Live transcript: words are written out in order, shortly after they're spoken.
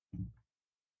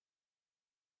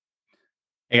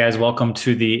Hey guys, welcome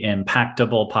to the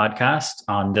Impactable podcast.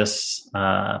 On this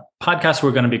podcast,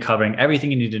 we're going to be covering everything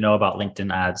you need to know about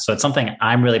LinkedIn ads. So it's something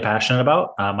I'm really passionate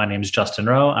about. My name is Justin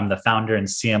Rowe. I'm the founder and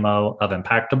CMO of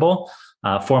Impactable,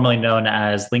 formerly known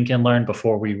as Lincoln Learn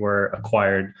before we were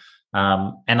acquired.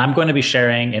 And I'm going to be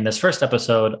sharing in this first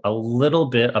episode a little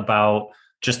bit about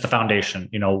just the foundation.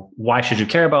 Why should you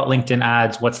care about LinkedIn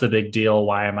ads? What's the big deal?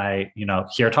 Why am I,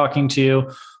 here talking to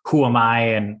you? Who am I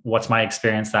and what's my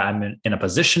experience that I'm in a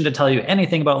position to tell you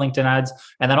anything about LinkedIn ads?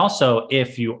 And then also,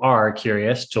 if you are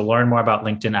curious to learn more about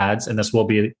LinkedIn ads, and this will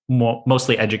be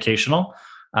mostly educational,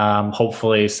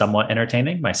 hopefully somewhat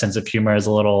entertaining. My sense of humor is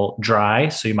a little dry,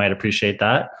 so you might appreciate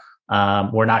that.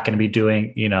 We're not going to be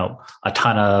doing, a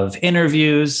ton of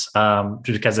interviews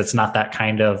because it's not that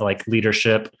kind of like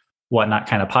leadership, whatnot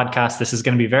kind of podcast. This is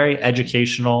going to be very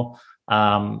educational.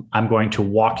 I'm going to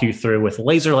walk you through with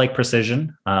laser-like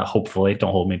precision. Hopefully,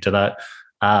 don't hold me to that.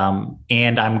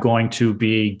 And I'm going to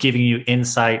be giving you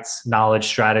insights, knowledge,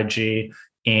 strategy,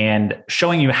 and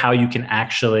showing you how you can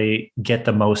actually get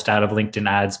the most out of LinkedIn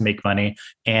ads, make money.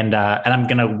 And I'm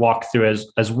going to walk through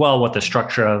as well what the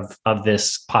structure of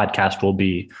this podcast will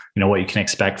be. What you can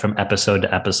expect from episode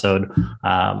to episode.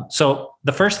 So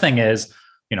the first thing is,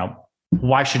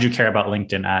 why should you care about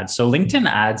LinkedIn ads? So LinkedIn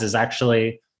ads is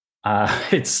actually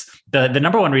it's the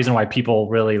number one reason why people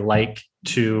really like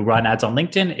to run ads on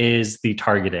LinkedIn is the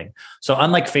targeting. So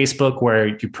unlike Facebook, where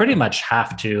you pretty much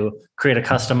have to create a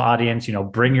custom audience,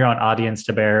 bring your own audience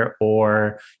to bear,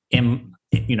 or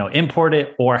import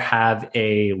it, or have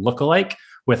a lookalike.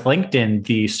 With LinkedIn,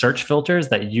 the search filters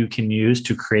that you can use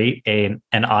to create an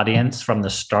audience from the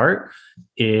start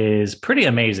is pretty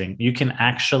amazing. You can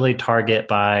actually target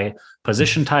by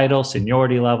position title,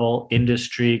 seniority level,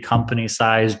 industry, company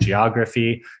size,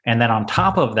 geography, and then on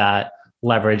top of that,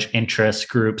 leverage interest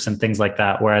groups and things like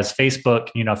that. Whereas Facebook,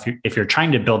 if you're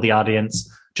trying to build the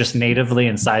audience just natively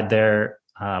inside their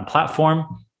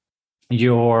platform,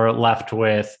 you're left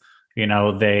with,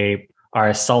 they are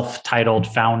a self-titled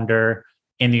founder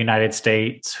in the United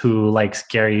States who likes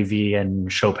Gary Vee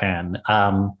and Chopin.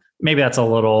 Maybe that's a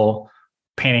little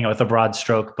painting it with a broad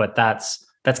stroke, but that's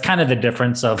kind of the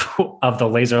difference of the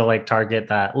laser-like target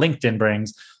that LinkedIn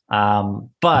brings.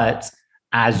 But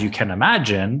as you can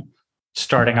imagine,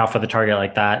 starting off with a target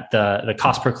like that, the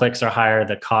cost per clicks are higher,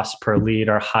 the cost per lead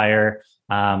are higher.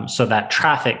 So that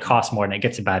traffic costs more and it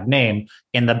gets a bad name.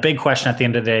 And the big question at the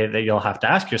end of the day that you'll have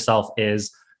to ask yourself is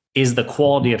the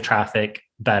quality of traffic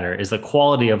better? Is the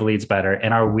quality of leads better?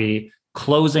 And are we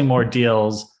closing more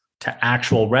deals to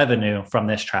actual revenue from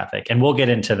this traffic? And we'll get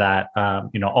into that,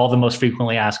 all the most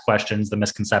frequently asked questions, the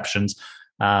misconceptions.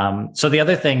 So the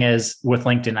other thing is with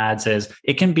LinkedIn ads is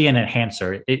it can be an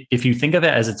enhancer. If you think of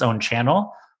it as its own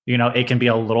channel, it can be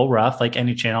a little rough, like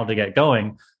any channel to get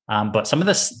going. But some of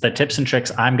the tips and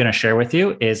tricks I'm going to share with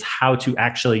you is how to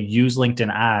actually use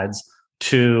LinkedIn ads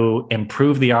to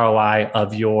improve the ROI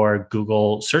of your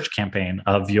Google search campaign,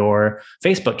 of your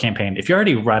Facebook campaign. If you're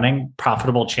already running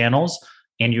profitable channels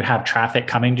and you have traffic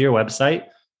coming to your website,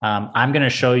 I'm going to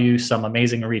show you some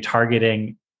amazing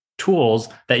retargeting tools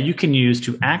that you can use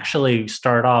to actually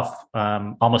start off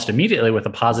almost immediately with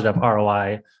a positive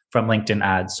ROI from LinkedIn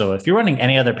ads. So if you're running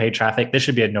any other paid traffic, this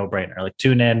should be a no-brainer. Like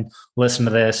tune in, listen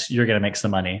to this, you're going to make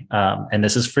some money. And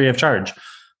this is free of charge.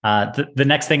 The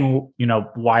next thing,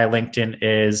 why LinkedIn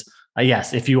is,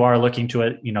 yes, if you are looking to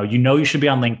it, you should be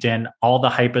on LinkedIn. All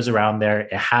the hype is around there.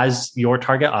 It has your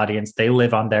target audience. They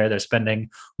live on there. They're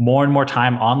spending more and more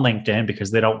time on LinkedIn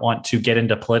because they don't want to get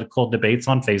into political debates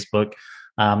on Facebook.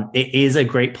 It is a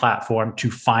great platform to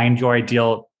find your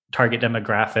ideal target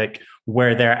demographic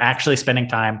where they're actually spending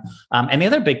time. And the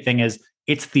other big thing is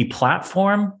it's the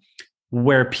platform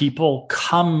where people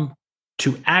come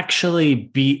to actually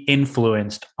be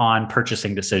influenced on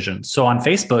purchasing decisions. So on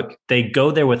Facebook, they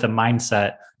go there with a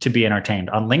mindset to be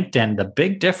entertained. On LinkedIn, the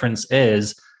big difference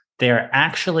is they're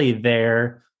actually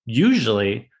there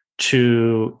usually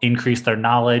to increase their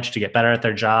knowledge, to get better at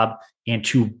their job, and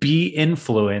to be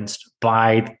influenced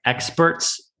by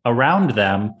experts around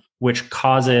them, which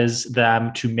causes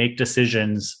them to make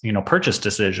decisions, purchase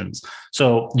decisions.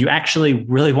 So you actually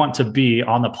really want to be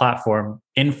on the platform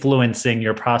influencing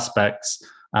your prospects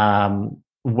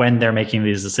when they're making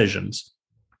these decisions.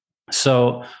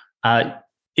 So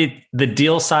the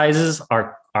deal sizes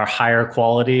are higher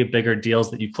quality, bigger deals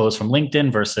that you close from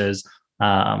LinkedIn versus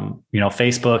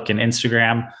Facebook and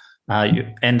Instagram,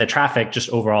 and the traffic just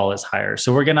overall is higher.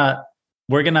 So we're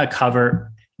gonna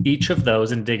cover each of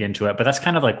those and dig into it. But that's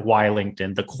kind of like why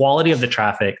LinkedIn, the quality of the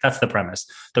traffic, that's the premise.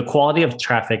 The quality of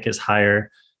traffic is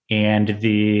higher and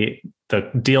the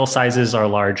deal sizes are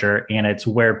larger, and it's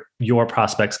where your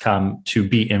prospects come to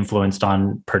be influenced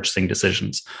on purchasing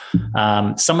decisions.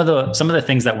 Some of the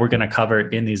things that we're going to cover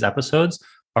in these episodes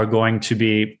are going to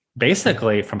be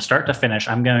basically from start to finish.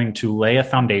 I'm going to lay a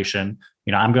foundation.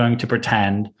 I'm going to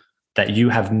pretend that you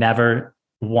have never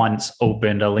once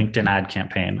opened a LinkedIn ad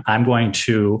campaign. I'm going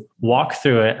to walk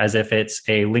through it as if it's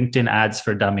a LinkedIn Ads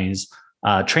for Dummies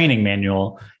training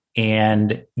manual.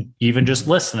 And even just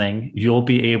listening, you'll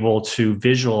be able to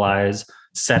visualize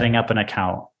setting up an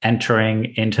account,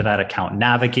 entering into that account,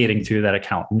 navigating through that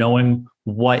account, knowing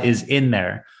what is in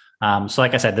there. So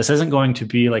like I said, this isn't going to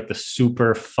be like the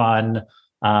super fun,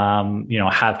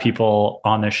 have people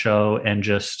on the show and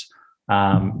just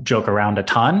joke around a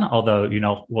ton, although,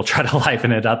 we'll try to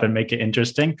liven it up and make it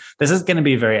interesting. This is going to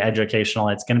be very educational.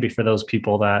 It's going to be for those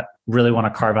people that really want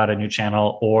to carve out a new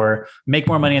channel or make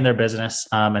more money in their business.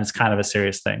 And it's kind of a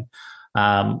serious thing.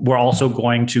 We're also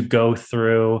going to go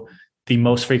through the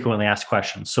most frequently asked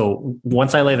questions. So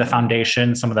once I lay the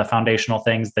foundation, some of the foundational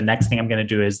things, the next thing I'm going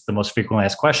to do is the most frequently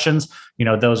asked questions.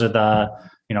 Those are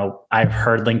I've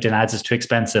heard LinkedIn ads is too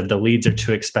expensive. The leads are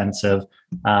too expensive.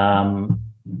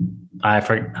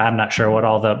 I'm not sure what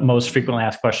all the most frequently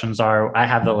asked questions are. I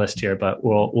have the list here, but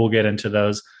we'll get into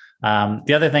those.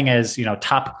 The other thing is,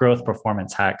 top growth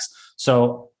performance hacks.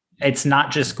 So it's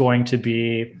not just going to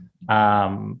be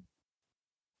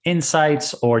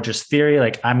insights or just theory.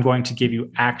 Like, I'm going to give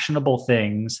you actionable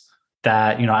things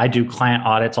that, I do client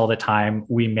audits all the time.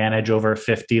 We manage over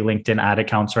 50 LinkedIn ad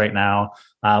accounts right now.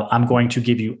 I'm going to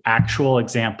give you actual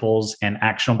examples and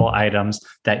actionable items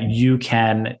that you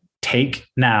can take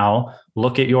now,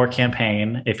 look at your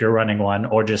campaign if you're running one,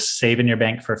 or just save in your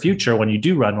bank for future when you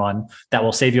do run one. That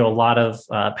will save you a lot of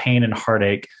pain and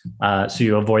heartache, so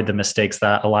you avoid the mistakes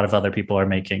that a lot of other people are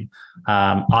making.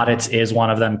 Audits is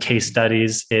one of them. Case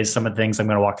studies is some of the things I'm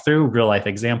going to walk through, real life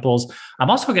examples.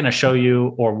 I'm also going to show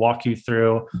you or walk you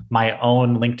through my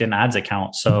own LinkedIn ads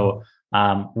account. So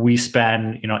we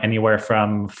spend anywhere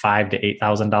from $5,000 to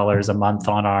 $8,000 a month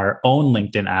on our own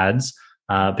LinkedIn ads.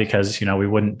 Because we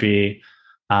wouldn't be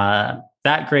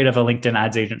that great of a LinkedIn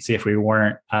ads agency if we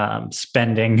weren't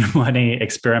spending money,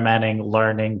 experimenting,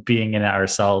 learning, being in it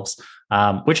ourselves.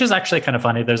 Which is actually kind of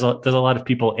funny. There's a lot of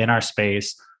people in our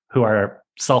space who are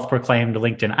self-proclaimed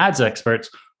LinkedIn ads experts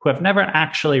who have never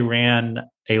actually ran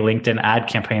a LinkedIn ad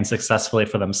campaign successfully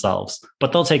for themselves,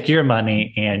 but they'll take your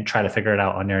money and try to figure it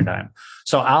out on your dime.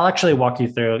 So I'll actually walk you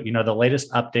through, the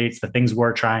latest updates, the things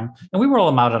we're trying, and we roll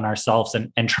them out on ourselves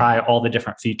and try all the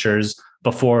different features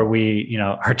before we,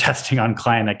 are testing on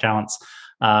client accounts.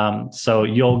 So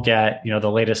you'll get,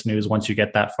 the latest news once you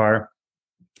get that far.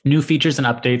 New features and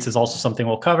updates is also something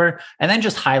we'll cover. And then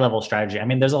just high level strategy. I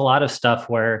mean, there's a lot of stuff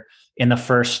where in the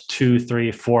first 2,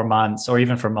 3, 4 months, or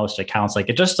even for most accounts, like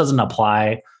it just doesn't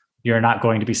apply. You're not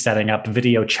going to be setting up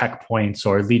video checkpoints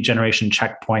or lead generation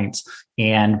checkpoints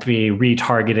and be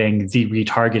retargeting the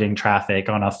retargeting traffic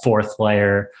on a fourth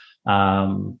layer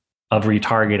of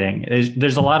retargeting.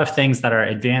 There's a lot of things that are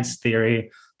advanced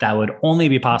theory that would only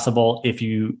be possible if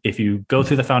you go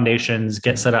through the foundations,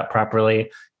 get set up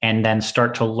properly, and then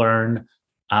start to learn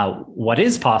what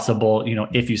is possible,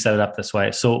 if you set it up this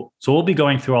way. So we'll be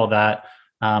going through all that.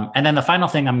 And then the final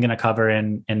thing I'm going to cover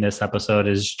in this episode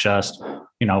is just,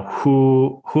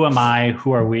 who am I?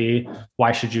 Who are we?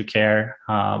 Why should you care?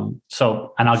 And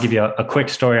I'll give you a quick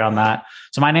story on that.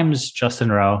 So my name is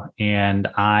Justin Rowe, and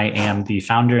I am the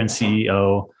founder and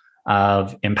CEO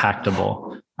of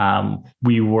Impactable.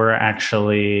 We were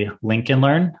actually Link and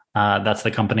Learn. That's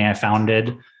the company I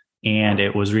founded, and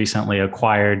it was recently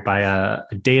acquired by a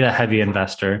data-heavy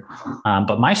investor.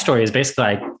 But my story is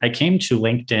basically I came to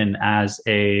LinkedIn as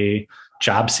a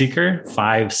job seeker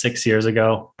 5-6 years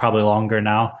ago, probably longer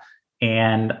now.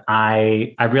 And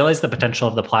I realized the potential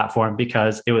of the platform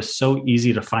because it was so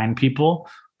easy to find people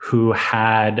who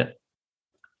had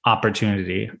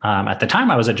opportunity. At the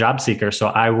time, I was a job seeker, so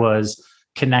I was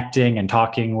connecting and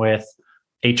talking with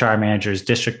HR managers,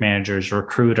 district managers,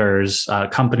 recruiters,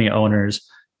 company owners.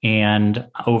 And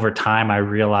over time, I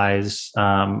realized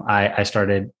I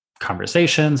started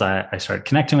conversations. I started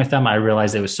connecting with them. I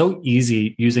realized it was so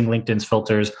easy using LinkedIn's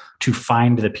filters to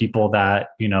find the people that,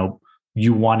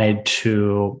 you wanted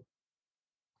to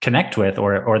connect with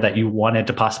or that you wanted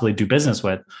to possibly do business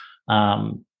with.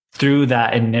 Through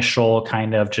that initial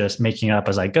kind of just making it up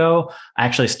as I go, I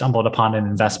actually stumbled upon an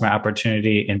investment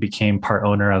opportunity and became part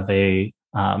owner of a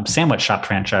sandwich shop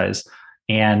franchise.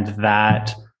 And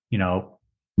that,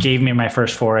 gave me my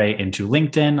first foray into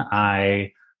LinkedIn.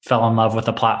 I fell in love with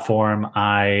the platform.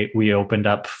 We opened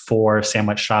up 4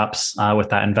 sandwich shops with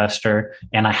that investor,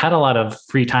 and I had a lot of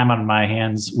free time on my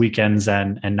hands, weekends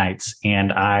and nights.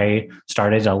 And I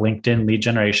started a LinkedIn lead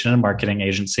generation and marketing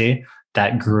agency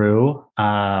that grew.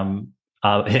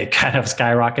 It kind of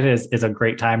skyrocketed. Is a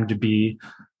great time to be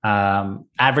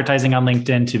advertising on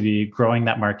LinkedIn, to be growing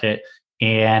that market.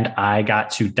 And I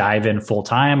got to dive in full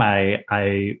time.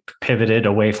 I pivoted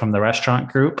away from the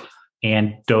restaurant group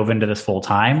and dove into this full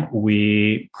time.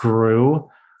 We grew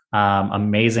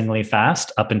amazingly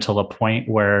fast up until the point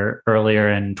where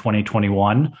earlier in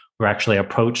 2021, we were actually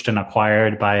approached and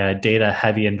acquired by a data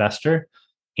heavy investor,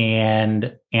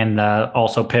 and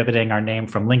also pivoting our name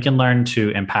from Lincoln Learn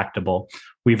to Impactable.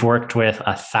 We've worked with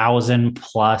 1,000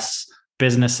 plus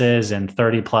businesses in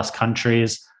 30 plus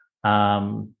countries.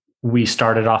 We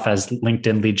started off as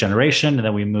LinkedIn lead generation, and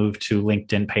then we moved to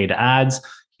LinkedIn paid ads.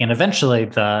 And eventually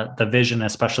the vision,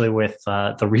 especially with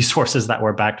the resources that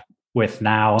we're backed with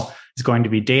now, is going to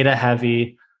be data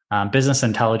heavy, business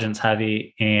intelligence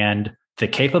heavy, and the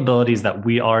capabilities that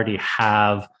we already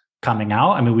have coming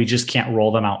out. I mean, we just can't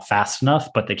roll them out fast enough,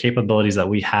 but the capabilities that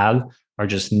we have are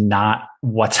just not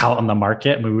what's out on the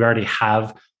market. I mean, we already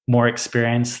have more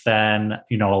experience than,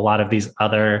 a lot of these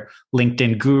other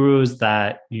LinkedIn gurus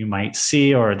that you might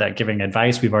see or that giving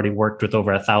advice. We've already worked with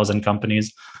over 1,000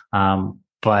 companies.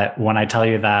 But when I tell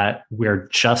you that we're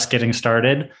just getting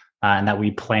started and that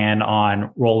we plan on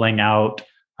rolling out,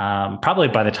 probably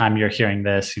by the time you're hearing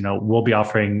this, we'll be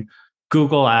offering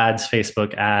Google ads,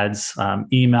 Facebook ads,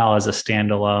 email as a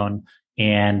standalone,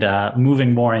 and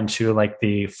moving more into like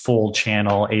the full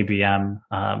channel ABM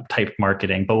type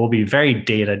marketing. But we'll be very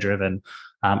data driven.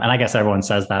 And I guess everyone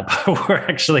says that, but we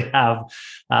actually have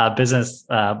business.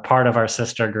 Part of our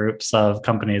sister groups of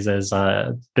companies is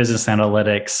business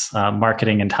analytics,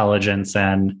 marketing intelligence,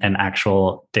 and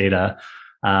actual data.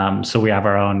 So we have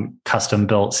our own custom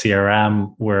built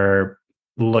CRM. We're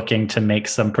looking to make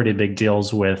some pretty big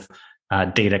deals with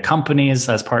data companies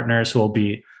as partners who will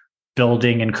be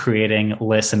building and creating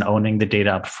lists and owning the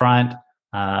data up front.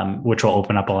 Which will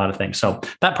open up a lot of things. So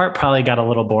that part probably got a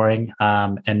little boring,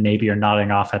 and maybe you're nodding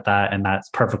off at that, and that's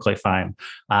perfectly fine.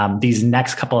 These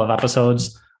next couple of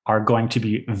episodes are going to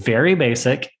be very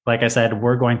basic. Like I said,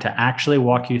 we're going to actually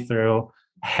walk you through,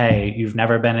 hey, you've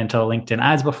never been into LinkedIn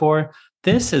ads before.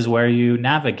 This is where you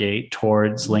navigate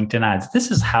towards LinkedIn ads.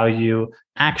 This is how you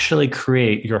actually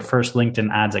create your first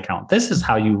LinkedIn ads account. This is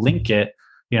how you link it,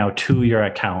 to your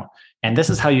account. And this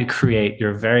is how you create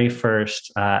your very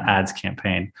first ads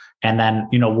campaign. And then,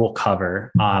 we'll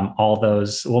cover all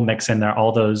those, we'll mix in there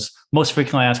all those most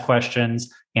frequently asked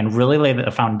questions and really lay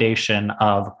the foundation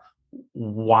of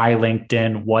why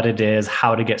LinkedIn, what it is,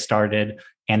 how to get started.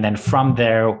 And then from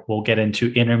there, we'll get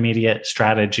into intermediate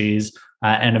strategies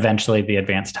and eventually the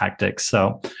advanced tactics.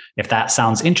 So if that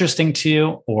sounds interesting to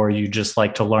you, or you just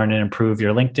like to learn and improve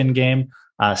your LinkedIn game,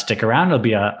 stick around. It'll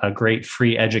be a great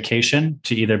free education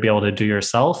to either be able to do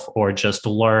yourself or just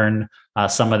learn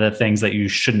some of the things that you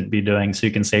shouldn't be doing so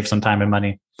you can save some time and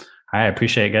money. All right. I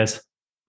appreciate it, guys.